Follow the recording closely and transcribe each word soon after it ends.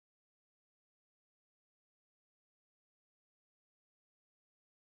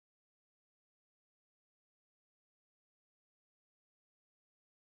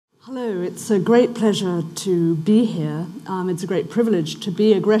Hello, it's a great pleasure to be here. It's a great privilege to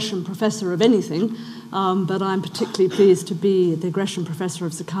be a Gresham Professor of anything, but I'm particularly pleased to be the Gresham Professor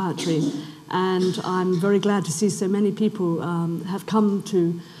of Psychiatry, and I'm very glad to see so many people have come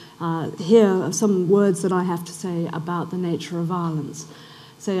to hear some words that I have to say about the nature of violence.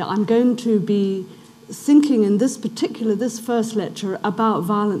 So I'm going to be thinking in this first lecture about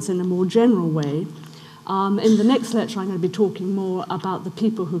violence in a more general way. In the next lecture, I'm going to be talking more about the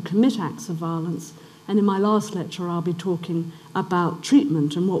people who commit acts of violence. And in my last lecture, I'll be talking about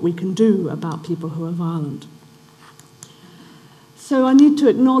treatment and what we can do about people who are violent. So I need to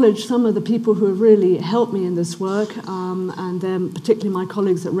acknowledge some of the people who have really helped me in this work, and they're particularly my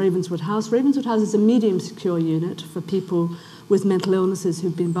colleagues at Ravenswood House. Ravenswood House is a medium secure unit for people with mental illnesses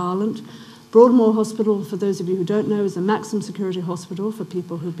who've been violent. Broadmoor Hospital, for those of you who don't know, is a maximum security hospital for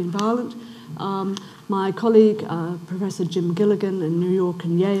people who've been violent. My colleague, Professor Jim Gilligan in New York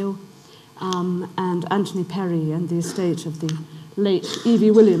and Yale, and Anthony Perry and the estate of the late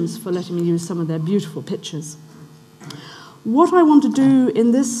Evie Williams for letting me use some of their beautiful pictures. What I want to do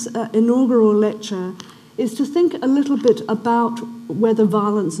in this inaugural lecture is to think a little bit about whether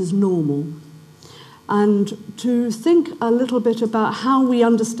violence is normal, and to think a little bit about how we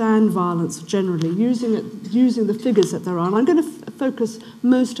understand violence generally, using the figures that there are. And I'm going to focus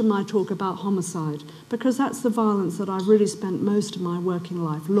most of my talk about homicide, because that's the violence that I've really spent most of my working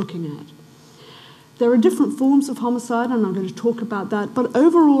life looking at. There are different forms of homicide, and I'm going to talk about that, but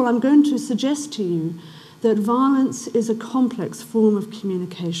overall I'm going to suggest to you that violence is a complex form of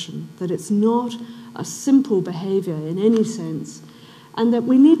communication, that it's not a simple behavior in any sense, and that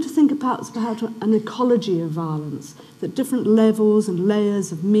we need to think about an ecology of violence, that different levels and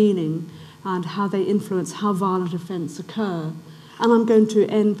layers of meaning and how they influence how violent offences occur. And I'm going to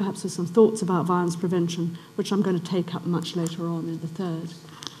end perhaps with some thoughts about violence prevention, which I'm going to take up much later on in the third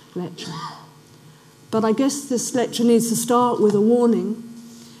lecture. But I guess this lecture needs to start with a warning,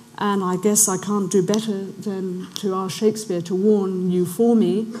 and I guess I can't do better than to ask Shakespeare to warn you for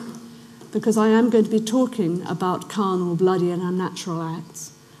me, because I am going to be talking about carnal, bloody and unnatural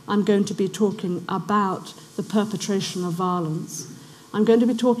acts. I'm going to be talking about the perpetration of violence. I'm going to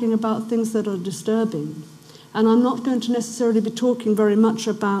be talking about things that are disturbing. And I'm not going to necessarily be talking very much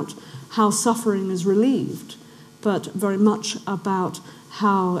about how suffering is relieved, but very much about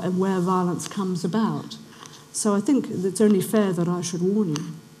how and where violence comes about. So I think it's only fair that I should warn you.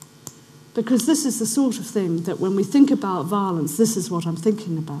 Because this is the sort of thing that when we think about violence, this is what I'm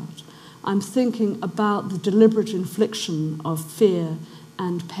thinking about. I'm thinking about the deliberate infliction of fear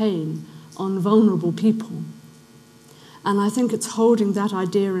and pain on vulnerable people. And I think it's holding that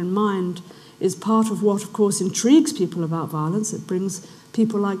idea in mind is part of what, of course, intrigues people about violence. It brings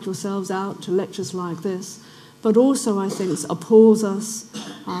people like yourselves out to lectures like this, but also, I think, appalls us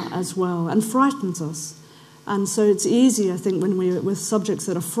as well and frightens us. And so it's easy, I think, when we're with subjects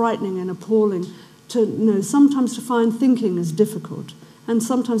that are frightening and appalling, to sometimes to find thinking is difficult, and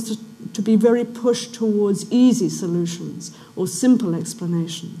sometimes to be very pushed towards easy solutions or simple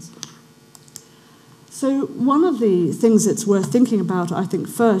explanations. So one of the things that's worth thinking about, I think,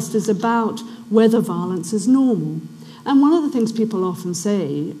 first is about whether violence is normal. And one of the things people often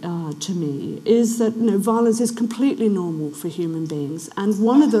say to me is that violence is completely normal for human beings. And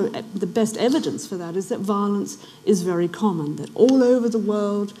one of the best evidence for that is that violence is very common, that all over the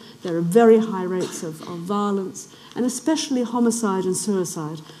world there are very high rates of violence, and especially homicide and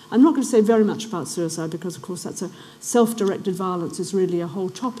suicide. I'm not going to say very much about suicide because, of course, that's a self-directed violence is really a whole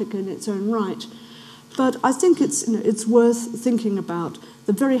topic in its own right. But I think it's worth thinking about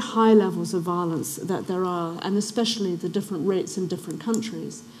the very high levels of violence that there are, and especially the different rates in different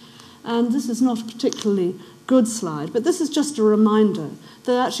countries. And this is not a particularly good slide, but this is just a reminder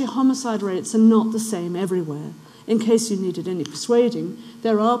that actually homicide rates are not the same everywhere. In case you needed any persuading,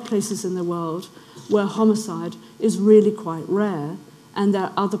 there are places in the world where homicide is really quite rare, and there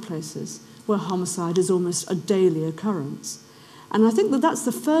are other places where homicide is almost a daily occurrence. And I think that that's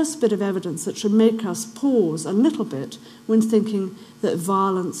the first bit of evidence that should make us pause a little bit when thinking that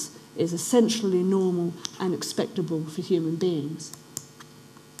violence is essentially normal and expectable for human beings.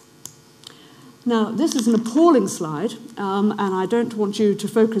 Now, this is an appalling slide, and I don't want you to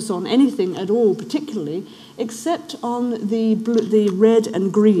focus on anything at all particularly, except on the red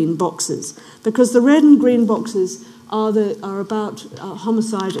and green boxes, because the red and green boxes are about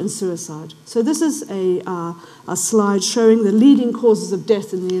homicide and suicide. So this is a slide showing the leading causes of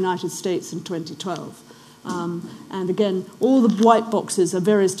death in the United States in 2012. And again, all the white boxes are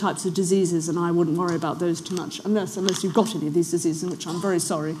various types of diseases, and I wouldn't worry about those too much, unless you've got any of these diseases, in which I'm very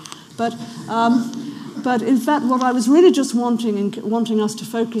sorry. But But in fact, what I was really just wanting us to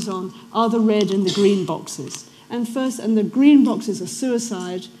focus on are the red and the green boxes. And the green boxes are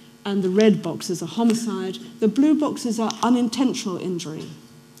suicide, and the red boxes are homicide. The blue boxes are unintentional injury.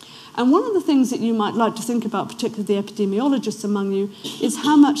 And one of the things that you might like to think about, particularly the epidemiologists among you, is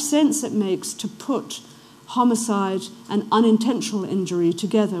how much sense it makes to put homicide and unintentional injury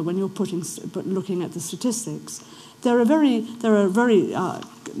together when you're looking at the statistics. There are very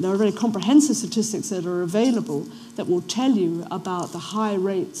comprehensive statistics that are available that will tell you about the high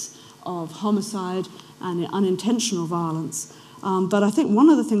rates of homicide and unintentional violence. But I think one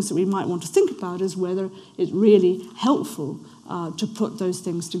of the things that we might want to think about is whether it's really helpful to put those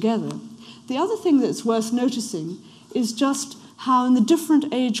things together. The other thing that's worth noticing is just how in the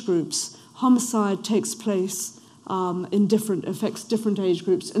different age groups homicide takes place affects different age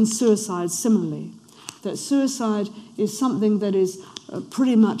groups, and suicide similarly. That suicide is something that is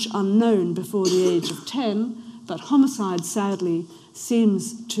pretty much unknown before the age of 10, but homicide, sadly,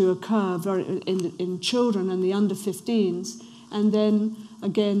 seems to occur in children and the under 15s, and then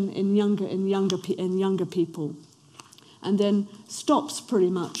again in younger people, and then stops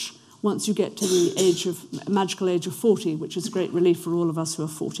pretty much once you get to the magical age of 40, which is great relief for all of us who are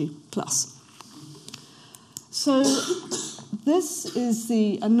 40 plus. So this is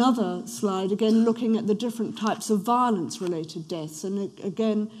another slide, again looking at the different types of violence-related deaths. And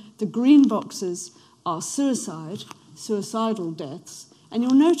again, the green boxes are suicidal deaths. And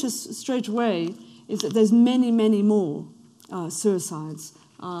you'll notice straight away is that there's many, many more suicides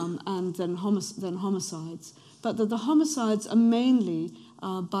than homicides. But that the homicides are mainly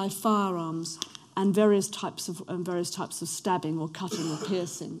by firearms and various types of stabbing or cutting or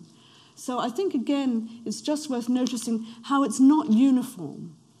piercing. So I think, again, it's just worth noticing how it's not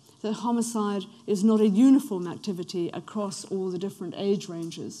uniform, that homicide is not a uniform activity across all the different age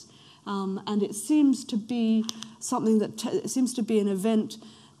ranges. And it seems to be something it seems to be an event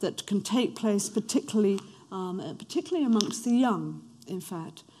that can take place particularly amongst the young, in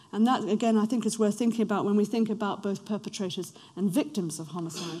fact. And that, again, I think is worth thinking about when we think about both perpetrators and victims of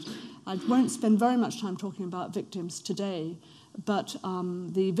homicide. I won't spend very much time talking about victims today, but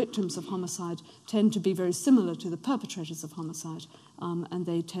the victims of homicide tend to be very similar to the perpetrators of homicide, and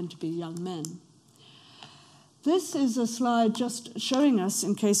they tend to be young men. This is a slide just showing us,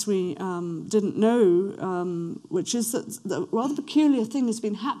 in case we didn't know, which is that the rather peculiar thing has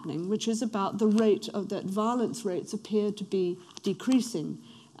been happening, which is about the rate of that violence rates appear to be decreasing.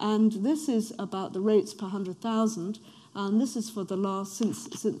 And this is about the rates per 100,000, and this is for the last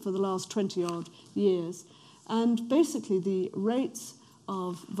 20-odd years. And basically, the rates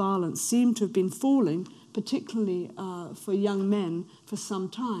of violence seem to have been falling, particularly for young men, for some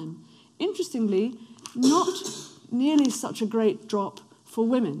time. Interestingly, not nearly such a great drop for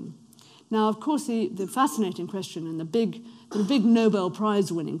women. Now, of course, the fascinating question and the big Nobel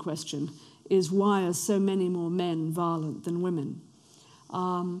Prize-winning question is why are so many more men violent than women?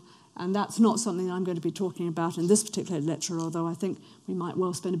 And that's not something I'm going to be talking about in this particular lecture, although I think we might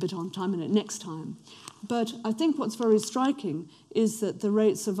well spend a bit of time on it next time. But I think what's very striking is that the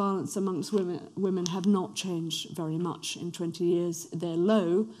rates of violence amongst women have not changed very much in 20 years. They're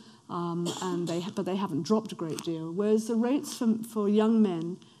low, but they haven't dropped a great deal, whereas the rates for young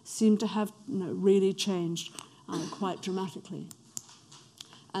men seem to have really changed quite dramatically.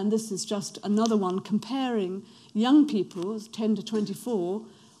 And this is just another one comparing young people, 10 to 24,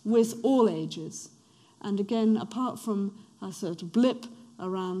 with all ages. And again, apart from a sort of blip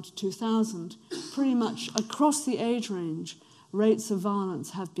around 2000, pretty much across the age range, rates of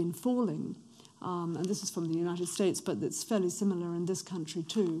violence have been falling. And this is from the United States, but it's fairly similar in this country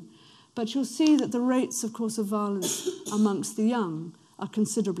too. But you'll see that the rates, of course, of violence amongst the young are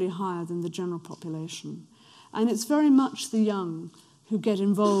considerably higher than the general population. And it's very much the young who get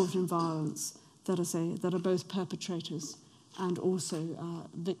involved in violence that are both perpetrators and also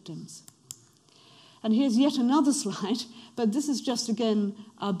victims. And here's yet another slide, but this is just again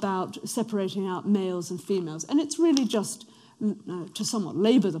about separating out males and females. And it's really just to somewhat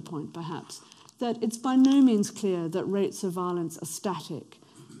labour the point, perhaps, that it's by no means clear that rates of violence are static,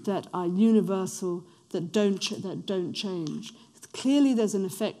 that are universal, that don't change. Clearly there's an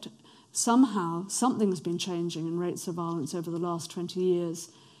effect. Somehow something's been changing in rates of violence over the last 20 years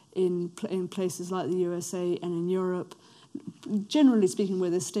in places like the USA and in Europe. Generally speaking, where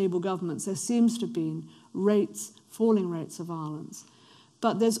there's stable governments, there seems to have been falling rates of violence.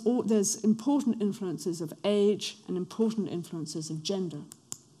 But there's important influences of age and important influences of gender.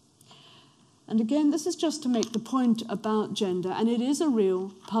 And again, this is just to make the point about gender, and it is a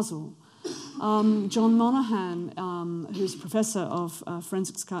real puzzle. John Monahan, who's professor of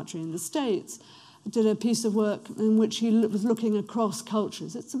forensic psychiatry in the States, did a piece of work in which he was looking across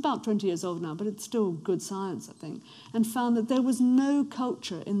cultures. It's about 20 years old now, but it's still good science, I think, and found that there was no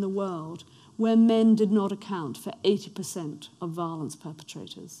culture in the world where men did not account for 80% of violence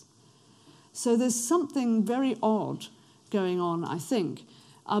perpetrators. So there's something very odd going on, I think,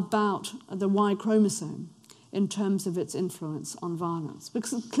 about the Y chromosome in terms of its influence on violence.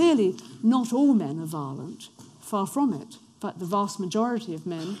 Because clearly not all men are violent, far from it. But the vast majority of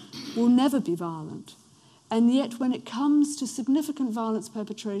men will never be violent. And yet when it comes to significant violence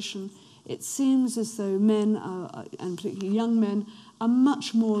perpetration, it seems as though men, and particularly young men, are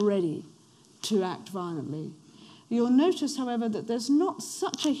much more ready to act violently. You'll notice, however, that there's not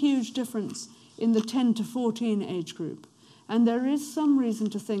such a huge difference in the 10 to 14 age group. And there is some reason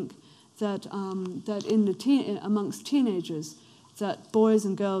to think that, amongst teenagers, that boys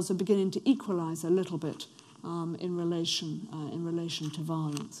and girls are beginning to equalize a little bit in relation to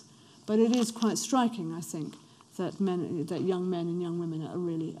violence. But it is quite striking, I think, that young men and young women are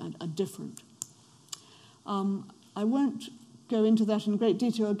really are different. I won't go into that in great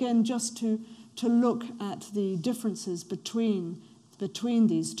detail, again, just to look at the differences between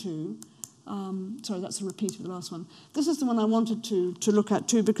these two. Sorry, that's a repeat of the last one. This is the one I wanted to look at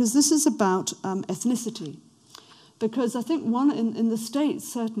too, because this is about ethnicity. Because I think in the States,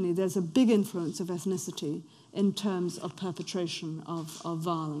 certainly, there's a big influence of ethnicity in terms of perpetration of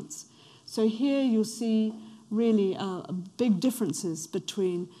violence. So here you'll see really big differences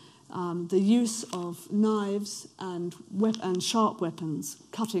between the use of knives and sharp weapons,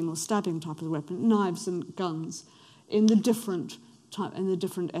 cutting or stabbing type of weapon, knives and guns, in the different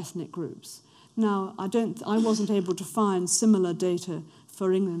ethnic groups. Now, I wasn't able to find similar data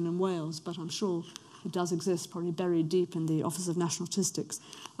for England and Wales, but I'm sure it does exist, probably buried deep in the Office of National Statistics.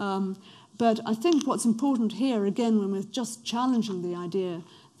 But I think what's important here, again, when we're just challenging the idea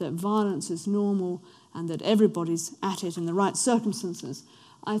that violence is normal and that everybody's at it in the right circumstances,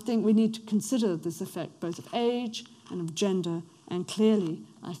 I think we need to consider this effect both of age and of gender and clearly,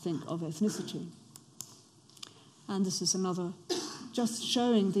 I think, of ethnicity. And this is another, just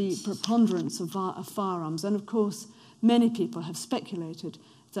showing the preponderance of firearms. And of course, many people have speculated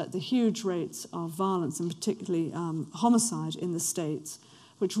that the huge rates of violence, and particularly homicide in the States,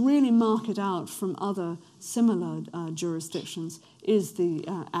 which really mark it out from other similar jurisdictions, is the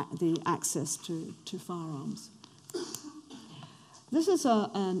access to firearms. This is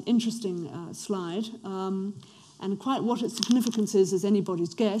an interesting slide, and quite what its significance is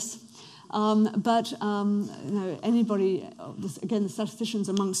anybody's guess. Anybody, again, the statisticians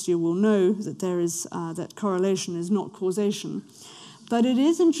amongst you will know that there is that correlation is not causation. But it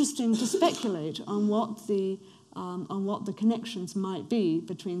is interesting to speculate on what the connections might be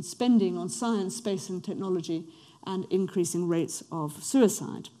between spending on science, space, and technology and increasing rates of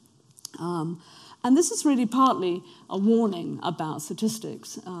suicide. And this is really partly a warning about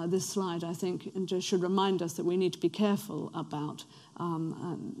statistics. This slide, I think, should remind us that we need to be careful about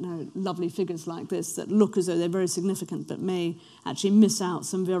lovely figures like this that look as though they're very significant but may actually miss out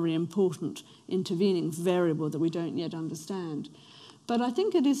some very important intervening variable that we don't yet understand. But I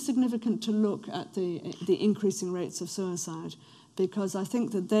think it is significant to look at the increasing rates of suicide, because I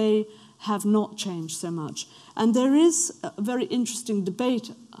think that they have not changed so much. And there is a very interesting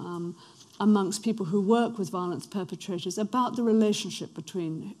debate amongst people who work with violence perpetrators about the relationship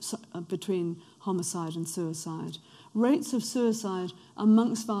between homicide and suicide. Rates of suicide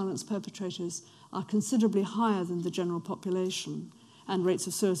amongst violence perpetrators are considerably higher than the general population, and rates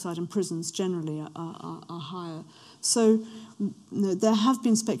of suicide in prisons generally are higher. So there have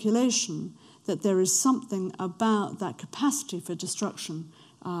been speculation that there is something about that capacity for destruction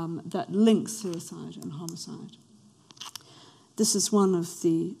that links suicide and homicide. This is one of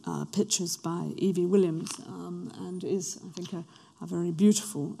the pictures by Evie Williams, and is, I think, a very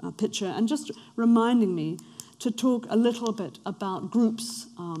beautiful picture, and just reminding me to talk a little bit about groups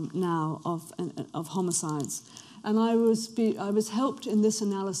now of homicides. And I was helped in this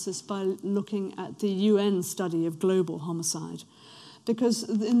analysis by looking at the UN study of global homicide, because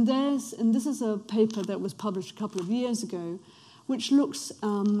and this is a paper that was published a couple of years ago, which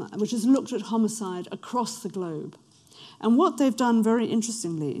has looked at homicide across the globe. And what they've done very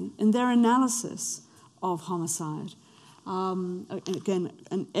interestingly in their analysis of homicide, again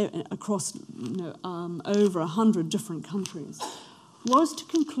across over 100 different countries, was to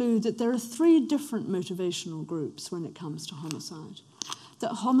conclude that there are three different motivational groups when it comes to homicide. That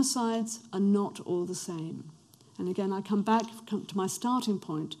homicides are not all the same. And again, I come back to my starting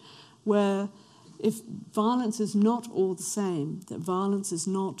point, where if violence is not all the same, that violence is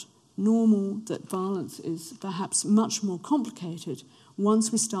not normal, that violence is perhaps much more complicated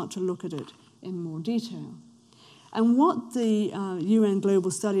once we start to look at it in more detail. And what the UN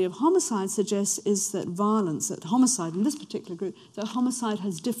Global Study of Homicide suggests is that violence, that homicide in this particular group, that homicide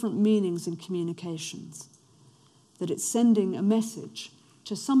has different meanings in communications, that it's sending a message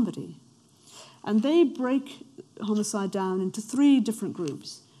to somebody. And they break homicide down into 3 different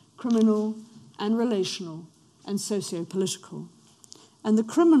groups: criminal and relational and socio-political. And the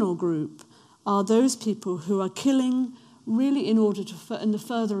criminal group are those people who are killing really in order to, in the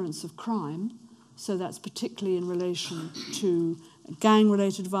furtherance of crime. So that's particularly in relation to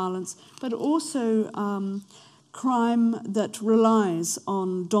gang-related violence, but also crime that relies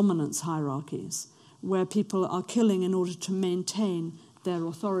on dominance hierarchies, where people are killing in order to maintain their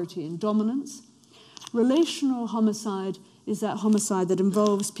authority and dominance. Relational homicide is that homicide that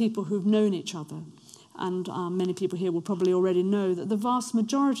involves people who've known each other. And many people here will probably already know that the vast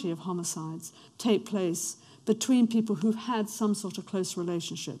majority of homicides take place between people who've had some sort of close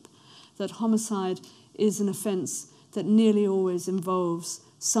relationship. That homicide is an offence that nearly always involves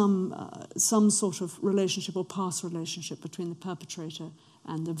some sort of relationship or past relationship between the perpetrator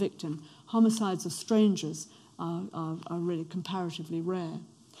and the victim. Homicides of strangers are really comparatively rare.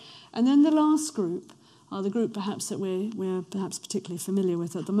 And then the last group, the group perhaps that we're perhaps particularly familiar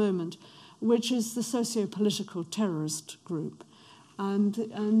with at the moment, which is the socio-political terrorist group. And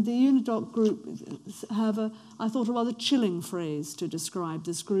the UNIDOC group have, I thought, a rather chilling phrase to describe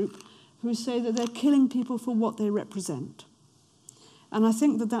this group, who say that they're killing people for what they represent. And I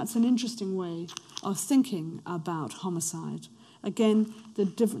think that that's an interesting way of thinking about homicide. Again,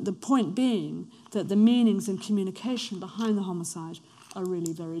 the point being that the meanings and communication behind the homicide are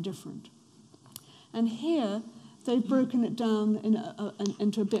really very different. And here, they've broken it down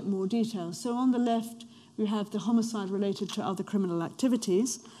into a bit more detail. So on the left, we have the homicide related to other criminal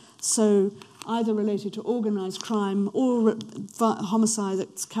activities, so either related to organised crime or homicide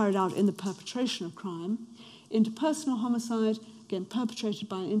that's carried out in the perpetration of crime. Interpersonal homicide, again, perpetrated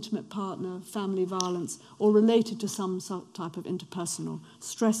by an intimate partner, family violence, or related to some type of interpersonal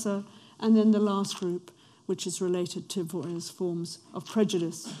stressor. And then the last group, which is related to various forms of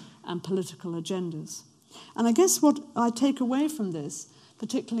prejudice and political agendas. And I guess what I take away from this,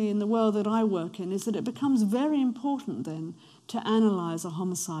 particularly in the world that I work in, is that it becomes very important then to analyse a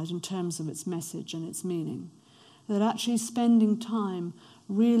homicide in terms of its message and its meaning. That actually spending time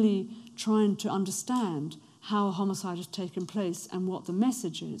really trying to understand how a homicide has taken place and what the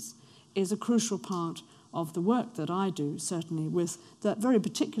message is a crucial part of the work that I do, certainly with that very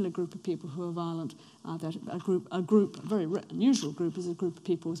particular group of people who are violent. That a very unusual group is a group of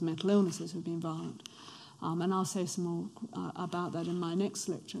people with mental illnesses who've been violent. And I'll say some more about that in my next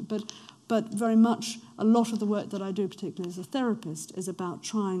lecture. But very much a lot of the work that I do, particularly as a therapist, is about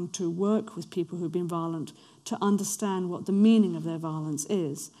trying to work with people who've been violent to understand what the meaning of their violence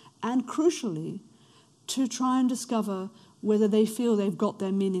is, and crucially, to try and discover whether they feel they've got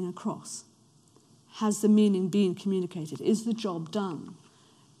their meaning across. Has the meaning been communicated? Is the job done?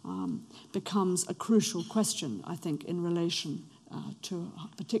 Becomes a crucial question, I think, in relation to,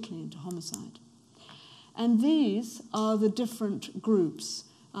 particularly into homicide. And these are the different groups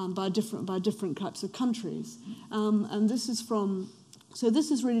by different types of countries. And this is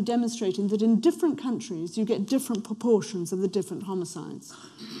this is really demonstrating that in different countries you get different proportions of the different homicides.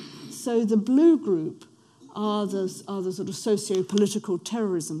 So the blue group are the sort of socio-political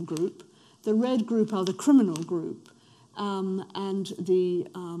terrorism group. The red group are the criminal group. And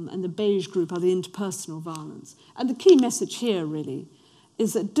the beige group are the interpersonal violence. And the key message here really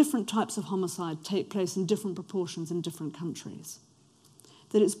is that different types of homicide take place in different proportions in different countries.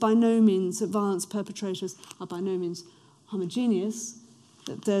 That it's by no means, that violence perpetrators are by no means homogeneous,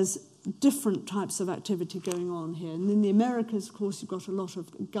 that there's different types of activity going on here. And in the Americas, of course, you've got a lot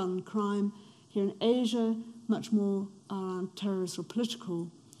of gun crime. Here in Asia, much more around terrorist or political.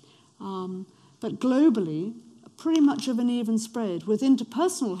 But globally, pretty much of an even spread, with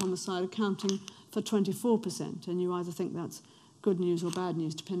interpersonal homicide accounting for 24%. And you either think that's good news or bad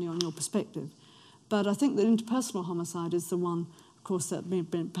news, depending on your perspective. But I think that interpersonal homicide is the one, of course, that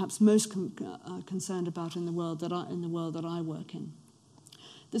we've been perhaps most concerned about in the world that I work in.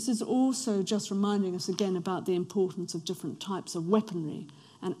 This is also just reminding us again about the importance of different types of weaponry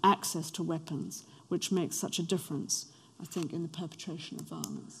and access to weapons, which makes such a difference, I think, in the perpetration of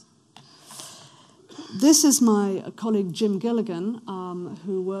violence. This is my colleague Jim Gilligan,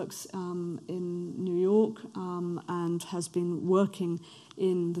 who works in New York and has been working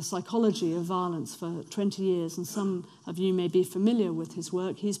in the psychology of violence for 20 years, and some of you may be familiar with his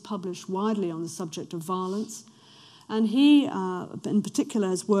work. He's published widely on the subject of violence, and he, in particular,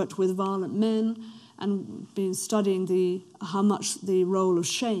 has worked with violent men and been studying how much the role of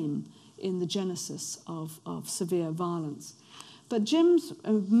shame in the genesis of severe violence. But Jim's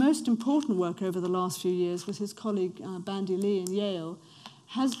most important work over the last few years with his colleague Bandy Lee in Yale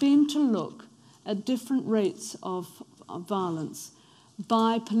has been to look at different rates of violence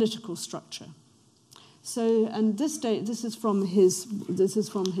by political structure. So, and this is from his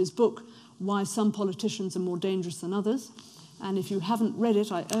book, Why Some Politicians Are More Dangerous Than Others. And if you haven't read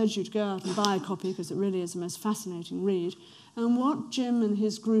it, I urge you to go out and buy a copy because it really is the most fascinating read. And what Jim and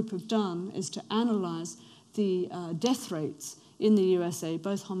his group have done is to analyse the death rates in the USA,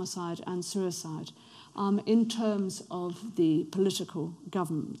 both homicide and suicide, in terms of the political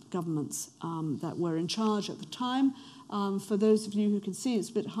governments that were in charge at the time. For those of you who can see, it's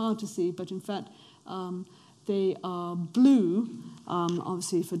a bit hard to see, but in fact, they are blue,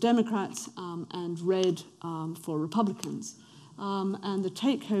 obviously for Democrats, and red for Republicans. And the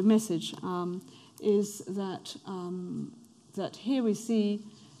take-home message is that, that here we see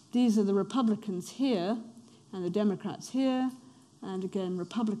these are the Republicans here, and the Democrats here, and again,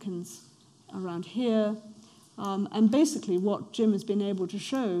 Republicans around here. And basically what Jim has been able to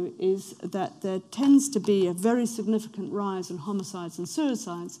show is that there tends to be a very significant rise in homicides and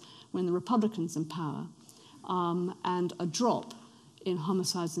suicides when the Republicans are in power, and a drop in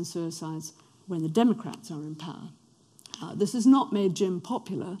homicides and suicides when the Democrats are in power. This has not made Jim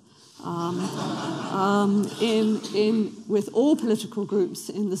popular with all political groups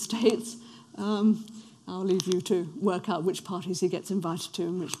in the States. I'll leave you to work out which parties he gets invited to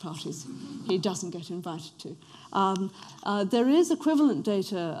and which parties he doesn't get invited to. There is equivalent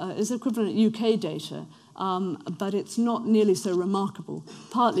data, equivalent UK data, but it's not nearly so remarkable,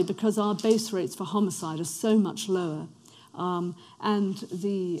 partly because our base rates for homicide are so much lower, and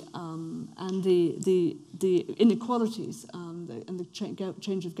the inequalities and the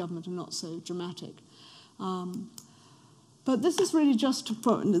change of government are not so dramatic. But this is really just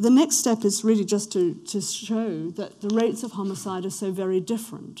the next step is really just to show that the rates of homicide are so very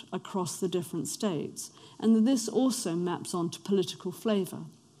different across the different states, and that this also maps onto political flavour.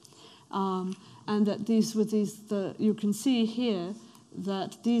 And that you can see here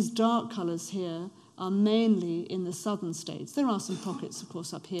that these dark colours here are mainly in the southern states. There are some pockets, of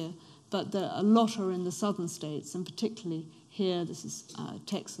course, up here, but a lot are in the southern states, and particularly here, this is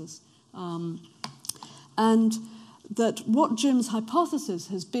Texas. And that what Jim's hypothesis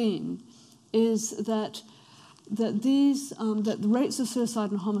has been is that the rates of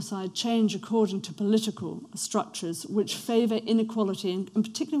suicide and homicide change according to political structures which favour inequality and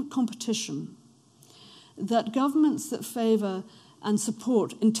particularly competition. That governments that favour and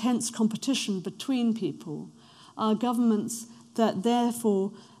support intense competition between people are governments that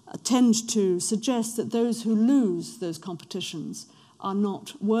therefore tend to suggest that those who lose those competitions are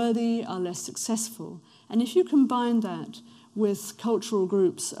not worthy, are less successful. And if you combine that with cultural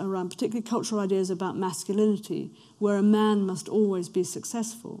groups around, particularly cultural ideas about masculinity, where a man must always be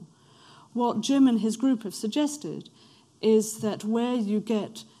successful, what Jim and his group have suggested is that where you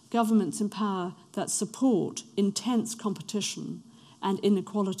get governments in power that support intense competition and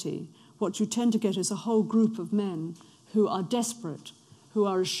inequality, what you tend to get is a whole group of men who are desperate, who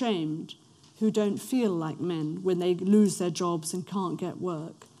are ashamed, who don't feel like men when they lose their jobs and can't get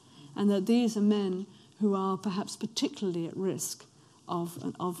work. And that these are men who are perhaps particularly at risk of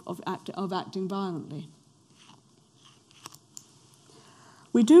acting violently.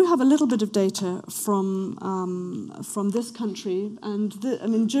 We do have a little bit of data from this country,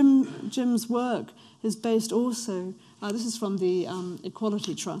 and Jim's work is based also. This is from the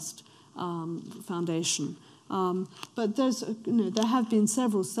Equality Trust Foundation, but there have been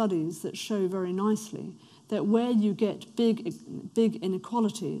several studies that show very nicely that where you get big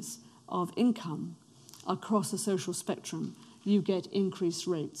inequalities of income across a social spectrum, you get increased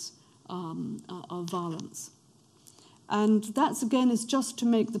rates of violence. And that, again, is just to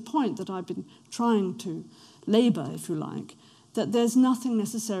make the point that I've been trying to labour, if you like, that there's nothing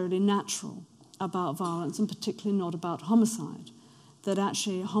necessarily natural about violence, and particularly not about homicide, that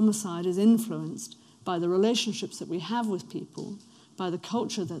actually homicide is influenced by the relationships that we have with people, by the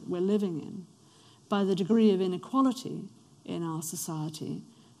culture that we're living in, by the degree of inequality in our society,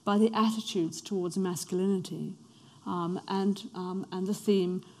 by the attitudes towards masculinity, and the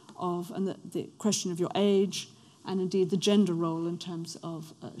theme of, and the question of your age, and indeed the gender role in terms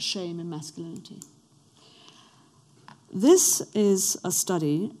of shame and masculinity. This is a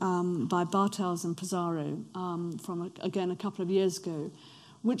study by Bartels and Pizarro from, again, a couple of years ago,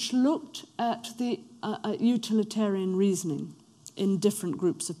 which looked at the utilitarian reasoning in different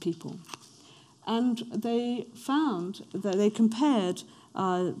groups of people. And they found that they compared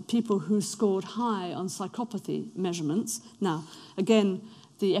people who scored high on psychopathy measurements. Now, again,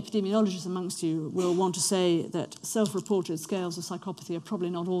 the epidemiologists amongst you will want to say that self-reported scales of psychopathy are probably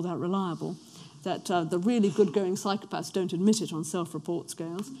not all that reliable, that the really good-going psychopaths don't admit it on self-report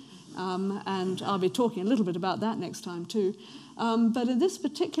scales. And I'll be talking a little bit about that next time too. But in this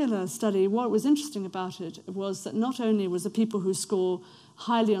particular study, what was interesting about it was that not only was the people who score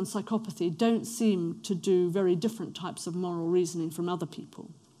highly on psychopathy don't seem to do very different types of moral reasoning from other people.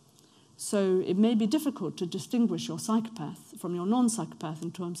 So it may be difficult to distinguish your psychopath from your non-psychopath in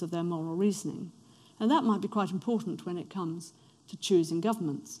terms of their moral reasoning. And that might be quite important when it comes to choosing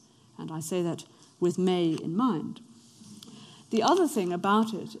governments. And I say that with May in mind. The other thing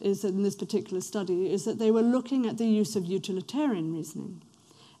about it is that in this particular study is that they were looking at the use of utilitarian reasoning.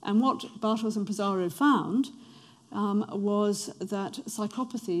 And what Bartos and Pizarro found was that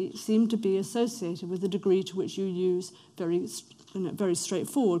psychopathy seemed to be associated with the degree to which you use very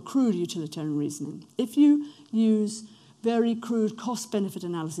straightforward, crude utilitarian reasoning. If you use very crude cost-benefit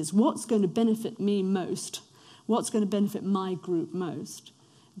analysis, what's going to benefit me most, what's going to benefit my group most,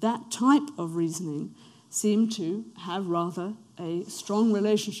 that type of reasoning seemed to have rather a strong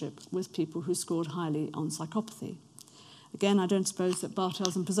relationship with people who scored highly on psychopathy. Again, I don't suppose that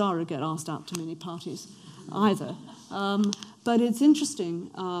Bartels and Pizarro get asked out to many parties either. But it's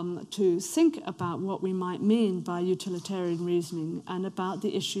interesting to think about what we might mean by utilitarian reasoning and about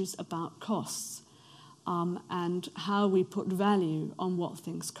the issues about costs and how we put value on what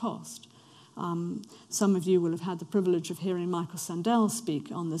things cost. Some of you will have had the privilege of hearing Michael Sandel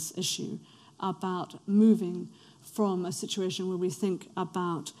speak on this issue about moving from a situation where we think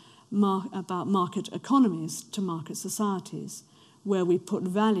about market economies to market societies, where we put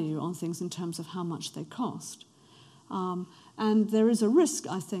value on things in terms of how much they cost. And there is a risk,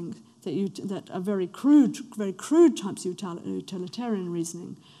 I think, that a very crude types of utilitarian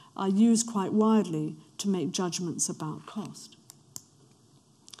reasoning are used quite widely to make judgments about cost.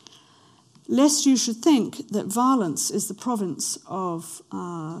 Lest you should think that violence is the province of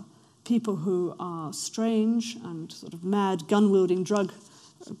people who are strange and sort of mad, gun-wielding drug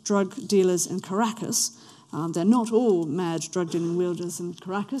dealers in Caracas. They're not all mad drug-dealing wielders in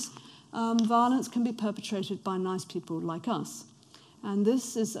Caracas. Violence can be perpetrated by nice people like us. And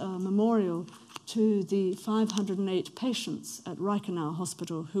this is a memorial to the 508 patients at Reichenau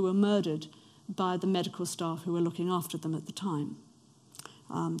Hospital who were murdered by the medical staff who were looking after them at the time.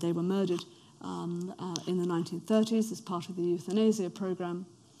 They were murdered in the 1930s as part of the euthanasia program,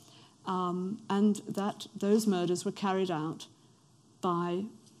 and that those murders were carried out by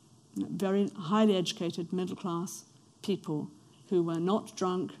very highly educated middle-class people who were not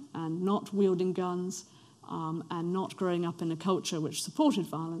drunk and not wielding guns and not growing up in a culture which supported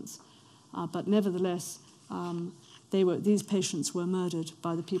violence. But nevertheless, these patients were murdered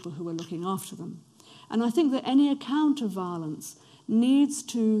by the people who were looking after them. And I think that any account of violence needs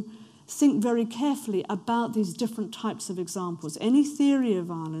to think very carefully about these different types of examples. Any theory of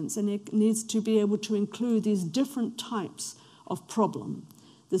violence, and it needs to be able to include these different types of problem,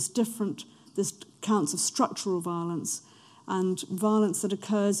 this counts of structural violence and violence that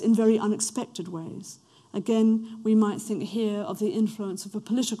occurs in very unexpected ways. Again, we might think here of the influence of a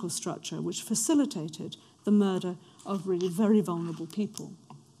political structure which facilitated the murder of really very vulnerable people.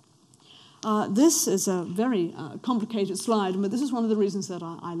 This is a very complicated slide, but this is one of the reasons that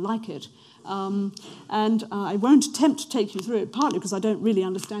I like it. And I won't attempt to take you through it, partly because I don't really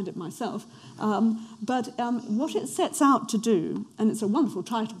understand it myself. But what it sets out to do, and it's a wonderful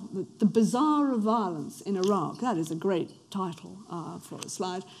title, The Bazaar of Violence in Iraq. That is a great title for a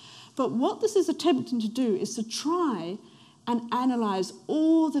slide. But what this is attempting to do is to try and analyze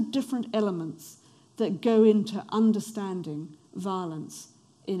all the different elements that go into understanding violence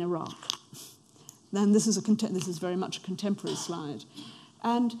in Iraq. Then this is very much a contemporary slide.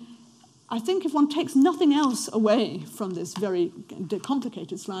 And I think if one takes nothing else away from this very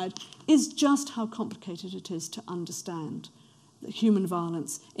complicated slide, is just how complicated it is to understand the human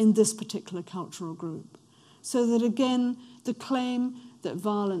violence in this particular cultural group. So that again, the claim that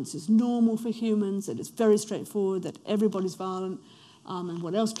violence is normal for humans, that it's very straightforward, that everybody's violent, and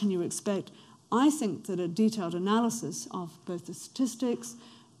what else can you expect? I think that a detailed analysis of both the statistics,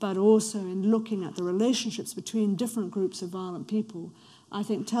 but also in looking at the relationships between different groups of violent people, I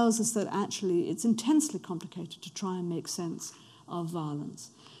think tells us that actually it's intensely complicated to try and make sense of violence.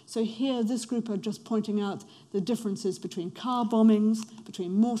 So here, this group are just pointing out the differences between car bombings,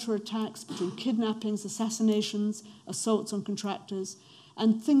 between mortar attacks, between kidnappings, assassinations, assaults on contractors,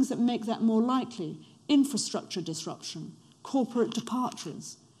 and things that make that more likely: infrastructure disruption, corporate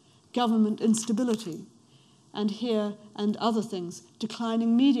departures, government instability, and here, and other things,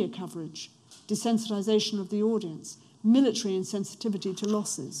 declining media coverage, desensitization of the audience, military insensitivity to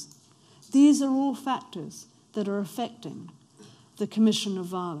losses. These are all factors that are affecting the commission of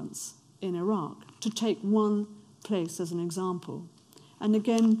violence in Iraq, to take one place as an example. And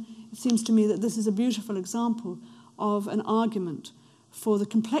again, it seems to me that this is a beautiful example of an argument for the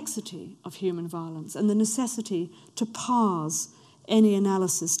complexity of human violence and the necessity to parse any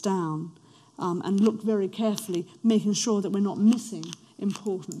analysis down and look very carefully, making sure that we're not missing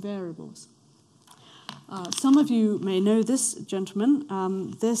important variables. Some of you may know this gentleman.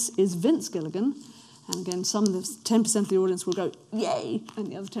 This is Vince Gilligan. And again, 10% of the audience will go, yay, and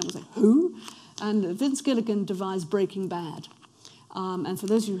the other 10% will say, who? And Vince Gilligan devised Breaking Bad. And for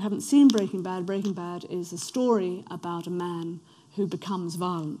those of you who haven't seen Breaking Bad is a story about a man who becomes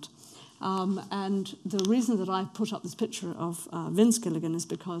violent. And the reason that I put up this picture of Vince Gilligan is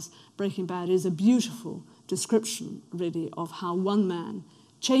because Breaking Bad is a beautiful description, really, of how one man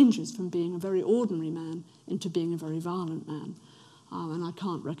changes from being a very ordinary man into being a very violent man. And I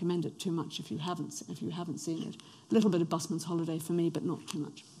can't recommend it too much if you haven't seen it. A little bit of busman's holiday for me, but not too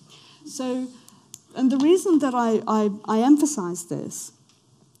much. So, and the reason that I emphasize this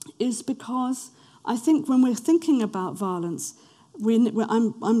is because I think when we're thinking about violence,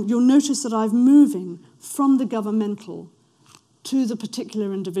 you'll notice that I'm moving from the governmental to the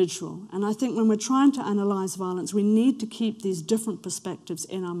particular individual. And I think when we're trying to analyse violence, we need to keep these different perspectives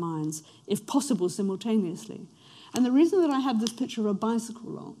in our minds, if possible, simultaneously. And the reason that I have this picture of a bicycle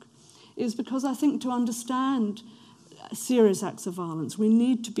lock is because I think to understand serious acts of violence, we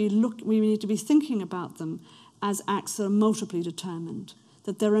need to be thinking about them as acts that are multiply determined,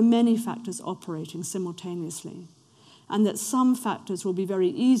 that there are many factors operating simultaneously, and that some factors will be very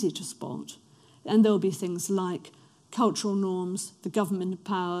easy to spot, and there'll be things like cultural norms, the government of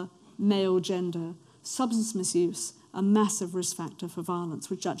power, male gender, substance misuse, a massive risk factor for violence,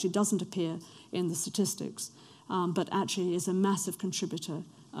 which actually doesn't appear in the statistics, but actually is a massive contributor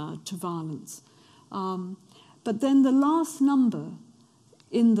to violence. But then the last number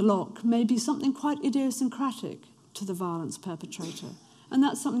in the lock may be something quite idiosyncratic to the violence perpetrator. And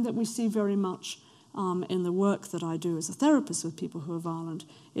that's something that we see very much in the work that I do as a therapist with people who are violent,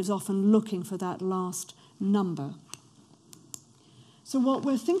 is often looking for that last number. So what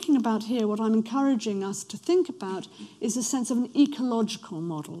we're thinking about here, what I'm encouraging us to think about, is a sense of an ecological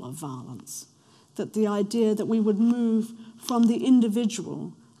model of violence. That the idea that we would move from the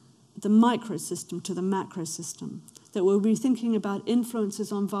individual, the microsystem, to the macrosystem. That we'll be thinking about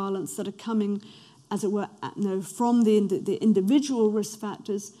influences on violence that are coming, as it were, from the individual risk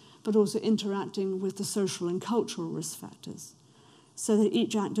factors, but also interacting with the social and cultural risk factors. So that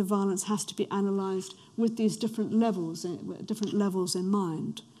each act of violence has to be analysed with these different levels in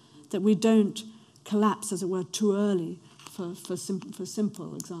mind. That we don't collapse, as it were, too early for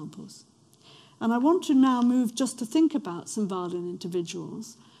simple examples. And I want to now move just to think about some violent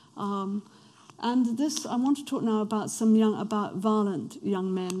individuals. And this, I want to talk now about about violent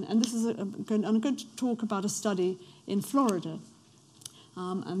young men. And this is I'm going to talk about a study in Florida.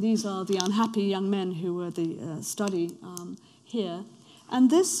 And these are the unhappy young men who were the study here. And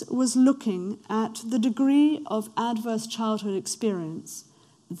this was looking at the degree of adverse childhood experience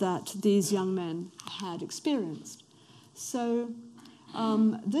that these young men had experienced. So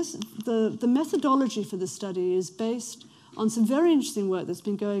the methodology for this study is based on some very interesting work that's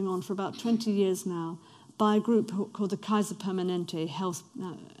been going on for about 20 years now by a group called the Kaiser Permanente Health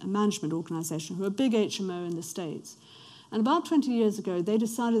Management Organization, who are a big HMO in the States. And about 20 years ago, they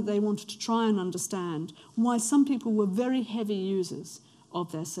decided they wanted to try and understand why some people were very heavy users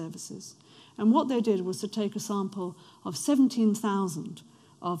of their services. And what they did was to take a sample of 17,000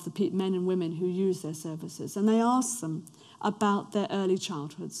 of the men and women who use their services, and they asked them about their early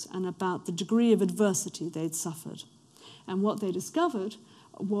childhoods and about the degree of adversity they'd suffered. And what they discovered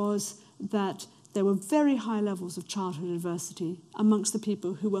was that there were very high levels of childhood adversity amongst the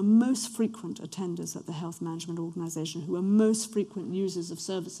people who were most frequent attenders at the health management organization, who were most frequent users of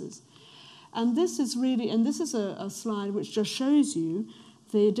services. And this is really, and this is a slide which just shows you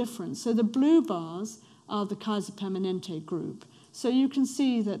the difference. So the blue bars are the Kaiser Permanente group. So you can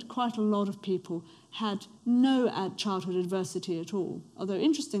see that quite a lot of people had no childhood adversity at all. Although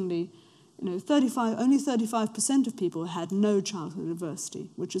interestingly, only 35% of people had no childhood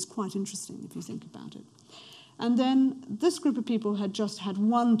adversity, which is quite interesting if you think about it. And then this group of people had just had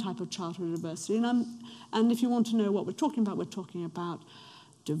one type of childhood adversity. And if you want to know what we're talking about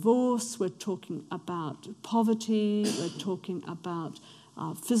divorce, we're talking about poverty, we're talking about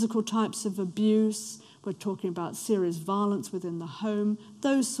physical types of abuse, we're talking about serious violence within the home,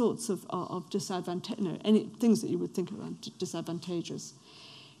 those sorts of disadvantage, any things that you would think of disadvantageous.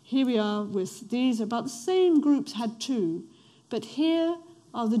 here we are with these, about the same groups had 2, but here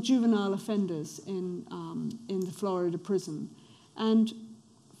are the juvenile offenders in the Florida prison. And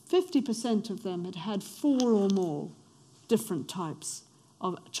 50% of them had had 4 or more different types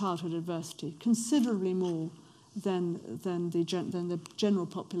of childhood adversity, considerably more than the general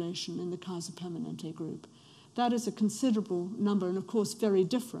population in the Kaiser Permanente group. That is a considerable number, and of course very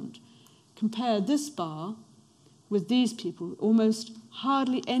different. Compare this bar with these people. Almost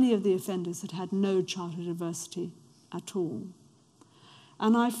hardly any of the offenders had had no childhood adversity at all.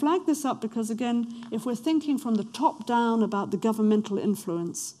 And I flag this up because, again, if we're thinking from the top down about the governmental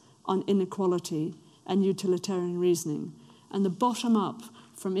influence on inequality and utilitarian reasoning, and the bottom up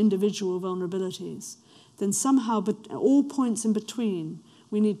from individual vulnerabilities, then somehow, but all points in between,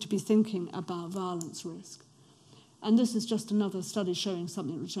 we need to be thinking about violence risk. And this is just another study showing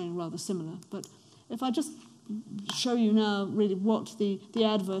something showing rather similar. But if I just show you now really what the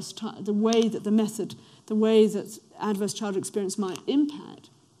way that adverse childhood experience might impact,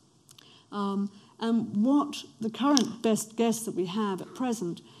 and what the current best guess that we have at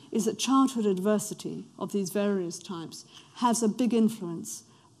present is that childhood adversity of these various types has a big influence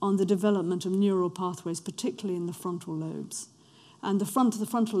on the development of neural pathways, particularly in the frontal lobes. And the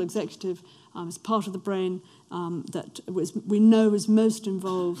frontal executive is part of the brain that we know is most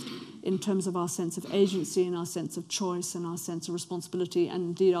involved in terms of our sense of agency and our sense of choice and our sense of responsibility, and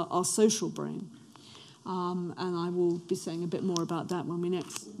indeed our social brain. And I will be saying a bit more about that when we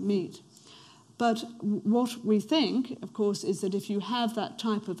next meet. But what we think, of course, is that if you have that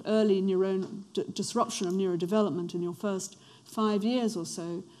type of early disruption of neurodevelopment in your first 5 years or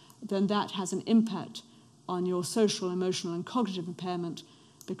so, then that has an impact on your social, emotional, and cognitive impairment,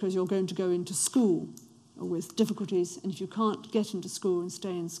 because you're going to go into school with difficulties, and if you can't get into school and stay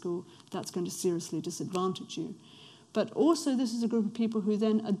in school, that's going to seriously disadvantage you. But also this is a group of people who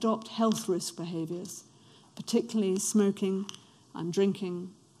then adopt health risk behaviours, particularly smoking and drinking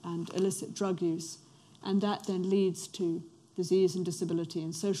and illicit drug use, and that then leads to disease and disability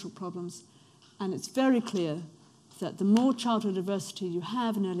and social problems. And it's very clear that the more childhood adversity you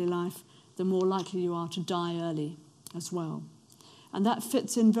have in early life, the more likely you are to die early as well. And that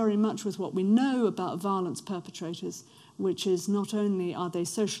fits in very much with what we know about violence perpetrators, which is not only are they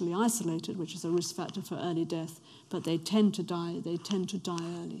socially isolated, which is a risk factor for early death, but they tend to die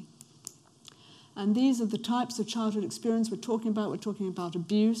early. And these are the types of childhood experience we're talking about. We're talking about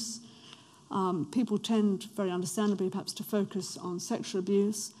abuse. People tend, very understandably, perhaps to focus on sexual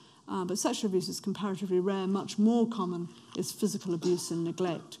abuse, but sexual abuse is comparatively rare. Much more common is physical abuse and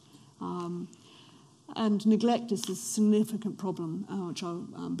neglect. And neglect is a significant problem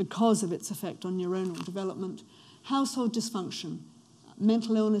because of its effect on neuronal development. Household dysfunction,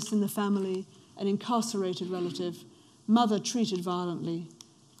 mental illness in the family, an incarcerated relative, mother treated violently,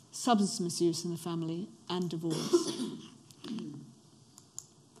 substance misuse in the family, and divorce.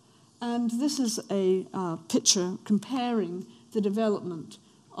 And this is a picture comparing the development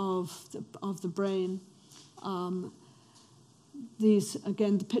of the brain.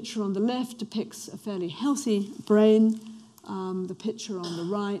 Again, the picture on the left depicts a fairly healthy brain. The picture on the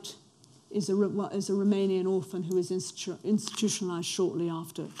right is a Romanian orphan who was institutionalized shortly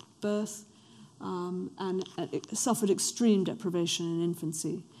after birth and suffered extreme deprivation in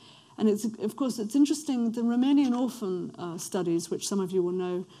infancy. And of course, it's interesting, the Romanian orphan studies, which some of you will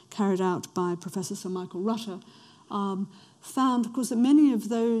know, carried out by Professor Sir Michael Rutter, found, of course, that many of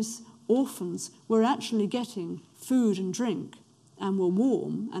those orphans were actually getting food and drink and were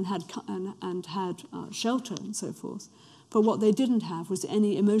warm and had shelter and so forth. But what they didn't have was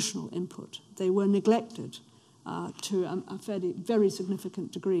any emotional input. They were neglected to a very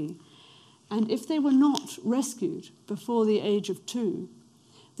significant degree. And if they were not rescued before the age of 2,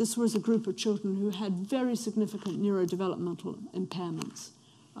 this was a group of children who had very significant neurodevelopmental impairments.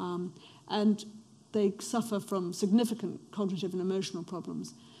 And they suffer from significant cognitive and emotional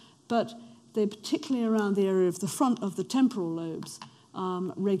problems. But they're particularly around the area of the front of the temporal lobes,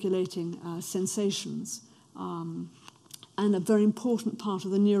 regulating sensations, and a very important part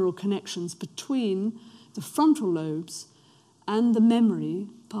of the neural connections between the frontal lobes and the memory,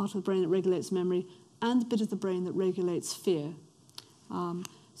 part of the brain that regulates memory, and the bit of the brain that regulates fear.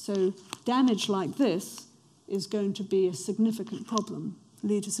 So damage like this is going to be a significant problem,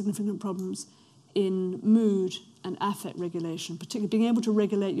 lead to significant problems in mood and affect regulation. Particularly being able to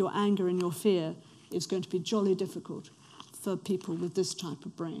regulate your anger and your fear is going to be jolly difficult for people with this type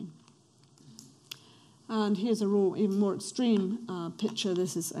of brain. And here's a even more extreme picture.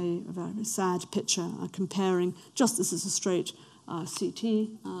 This is a very sad picture comparing, just this is a straight CT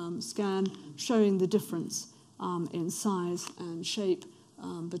scan, showing the difference in size and shape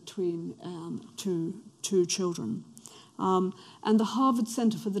between two children. And the Harvard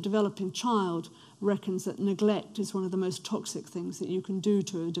Center for the Developing Child reckons that neglect is one of the most toxic things that you can do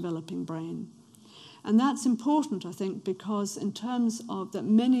to a developing brain. And that's important, I think, because in terms of that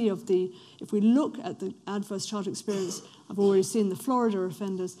many of the, if we look at the adverse childhood experience, I've already seen the Florida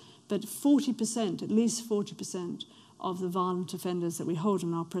offenders, but 40%, at least 40% of the violent offenders that we hold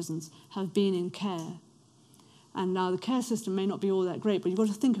in our prisons have been in care. And now the care system may not be all that great, but you've got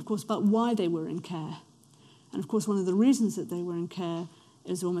to think, of course, about why they were in care. And of course, one of the reasons that they were in care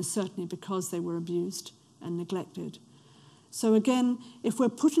is almost certainly because they were abused and neglected. So again, if we're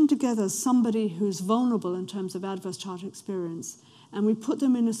putting together somebody who's vulnerable in terms of adverse childhood experience, and we put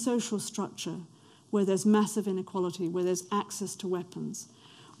them in a social structure where there's massive inequality, where there's access to weapons,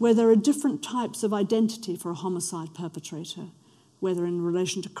 where there are different types of identity for a homicide perpetrator, whether in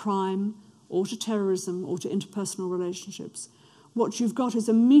relation to crime or to terrorism or to interpersonal relationships, what you've got is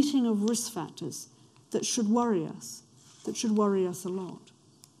a meeting of risk factors that should worry us a lot.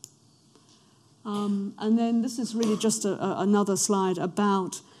 And then this is really just another slide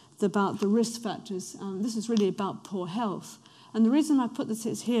about the risk factors. This is really about poor health. And the reason I put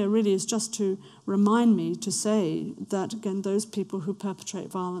this here really is just to remind me to say that, again, those people who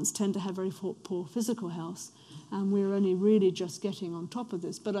perpetrate violence tend to have very poor physical health, and we're only really just getting on top of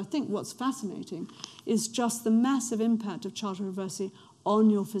this. But I think what's fascinating is just the massive impact of childhood adversity on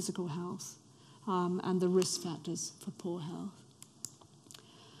your physical health and the risk factors for poor health.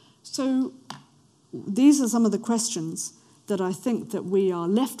 So these are some of the questions that I think that we are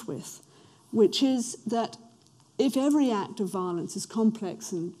left with, which is that if every act of violence is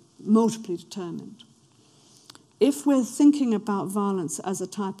complex and multiply determined, if we're thinking about violence as a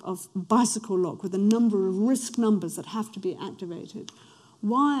type of bicycle lock with a number of risk numbers that have to be activated,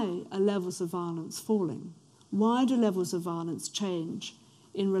 why are levels of violence falling? Why do levels of violence change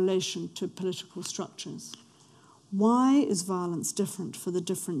in relation to political structures? Why is violence different for the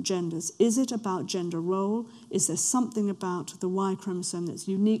different genders? Is it about gender role? Is there something about the Y chromosome that's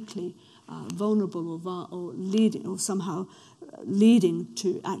uniquely vulnerable or leading, or somehow leading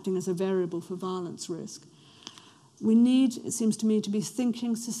to acting as a variable for violence risk? We need, it seems to me, to be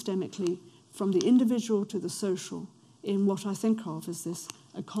thinking systemically from the individual to the social in what I think of as this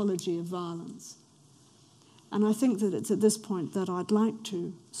ecology of violence. And I think that it's at this point that I'd like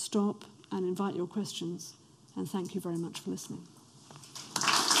to stop and invite your questions. And thank you very much for listening.